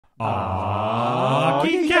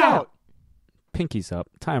Geek Out! Pinkies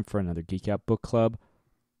up. Time for another Geek Out book club.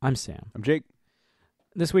 I'm Sam. I'm Jake.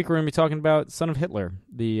 This week we're going to be talking about Son of Hitler,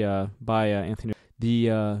 by Anthony.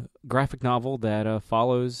 The graphic novel that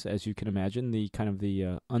follows, as you can imagine, the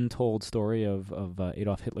untold story of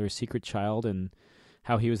Adolf Hitler's secret child and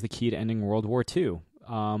how he was the key to ending World War II.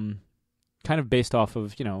 Kind of based off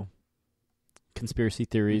of, conspiracy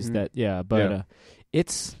theories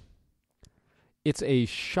It's a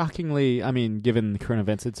shockingly, given the current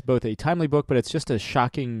events, it's both a timely book, but it's just a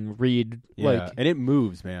shocking read. Yeah, and it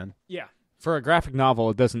moves, man. Yeah. For a graphic novel,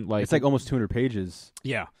 it doesn't It's like almost 200 pages.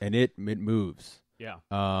 Yeah. And it moves. Yeah.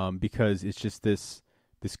 Because it's just this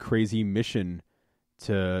crazy mission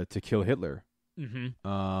to kill Hitler.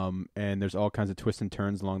 Mm-hmm. And there's all kinds of twists and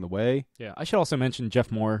turns along the way. Yeah. I should also mention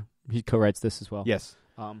Geoff Moore. He co-writes this as well. Yes.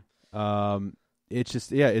 It's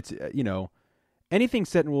just, it's, anything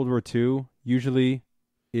set in World War II usually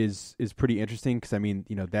is pretty interesting because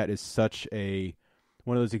that is such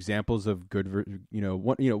one of those examples of good.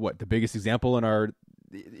 The biggest example in our.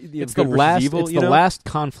 It's the last. Evil, it's the last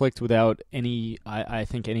conflict without any. I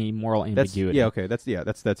think any moral ambiguity.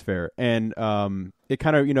 That's fair. And it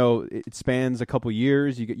kind of it spans a couple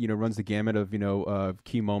years. You get runs the gamut of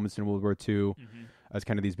key moments in World War II. As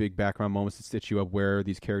kind of these big background moments that stitch you up where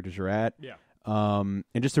these characters are at. Yeah. And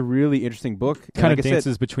just a really interesting book. Kind of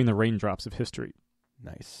dances between the raindrops of history.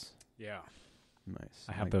 Nice. Yeah. Nice.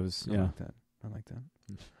 I have those. I like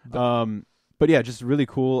that. But yeah, just really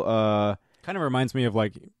cool. Kind of reminds me of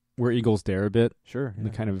like Where Eagles Dare a bit. Sure. Yeah.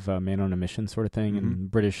 The kind of man on a mission sort of thing, and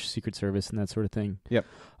British Secret Service and that sort of thing. Yep.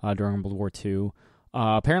 During World War II.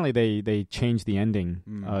 Apparently they changed the ending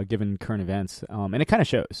given current events, and it kind of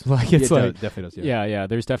shows. Like it's definitely does. Yeah.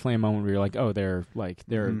 There's definitely a moment where you're like, oh, they're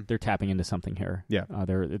tapping into something here. Yeah.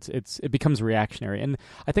 It becomes reactionary, and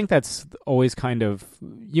I think that's always kind of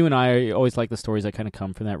you and I always like the stories that kind of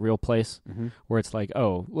come from that real place where it's like,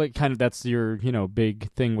 oh, like kind of that's your big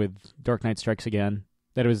thing with Dark Knight Strikes Again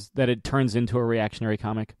that it turns into a reactionary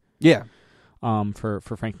comic. Yeah. For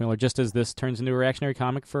Frank Miller, just as this turns into a reactionary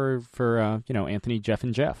comic for Anthony, Jeff,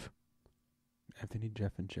 and Jeff. Anthony,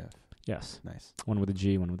 Jeff, and Jeff. Yes. Nice. One with a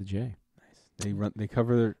G, one with a J. Nice. They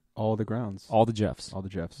cover all the grounds. All the Jeffs. All the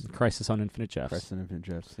Jeffs. Crisis on Infinite Jeffs. Crisis on Infinite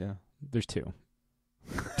Jeffs. Yeah. There's two.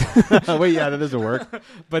 Wait, yeah, that doesn't work.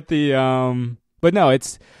 But no,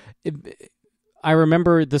 I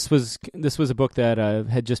remember this was a book that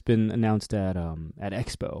had just been announced at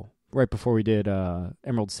Expo. Right before we did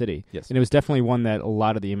Emerald City. Yes. And it was definitely one that a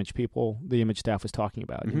lot of the image staff was talking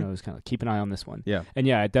about. Mm-hmm. It was kind of keep an eye on this one. Yeah. And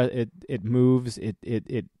yeah, it moves,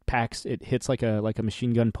 it packs, it hits like a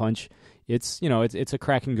machine gun punch. It's a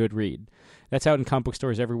cracking good read. That's out in comic book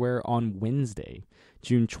stores everywhere on Wednesday,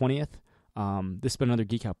 June 20th. This has been another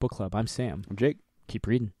Geek Out Book Club. I'm Sam. I'm Jake. Keep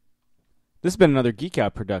reading. This has been another Geek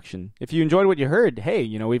Out production. If you enjoyed what you heard, hey,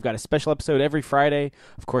 we've got a special episode every Friday.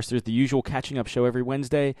 Of course, there's the usual catching up show every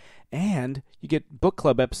Wednesday. And you get book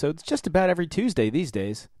club episodes just about every Tuesday these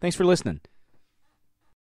days. Thanks for listening.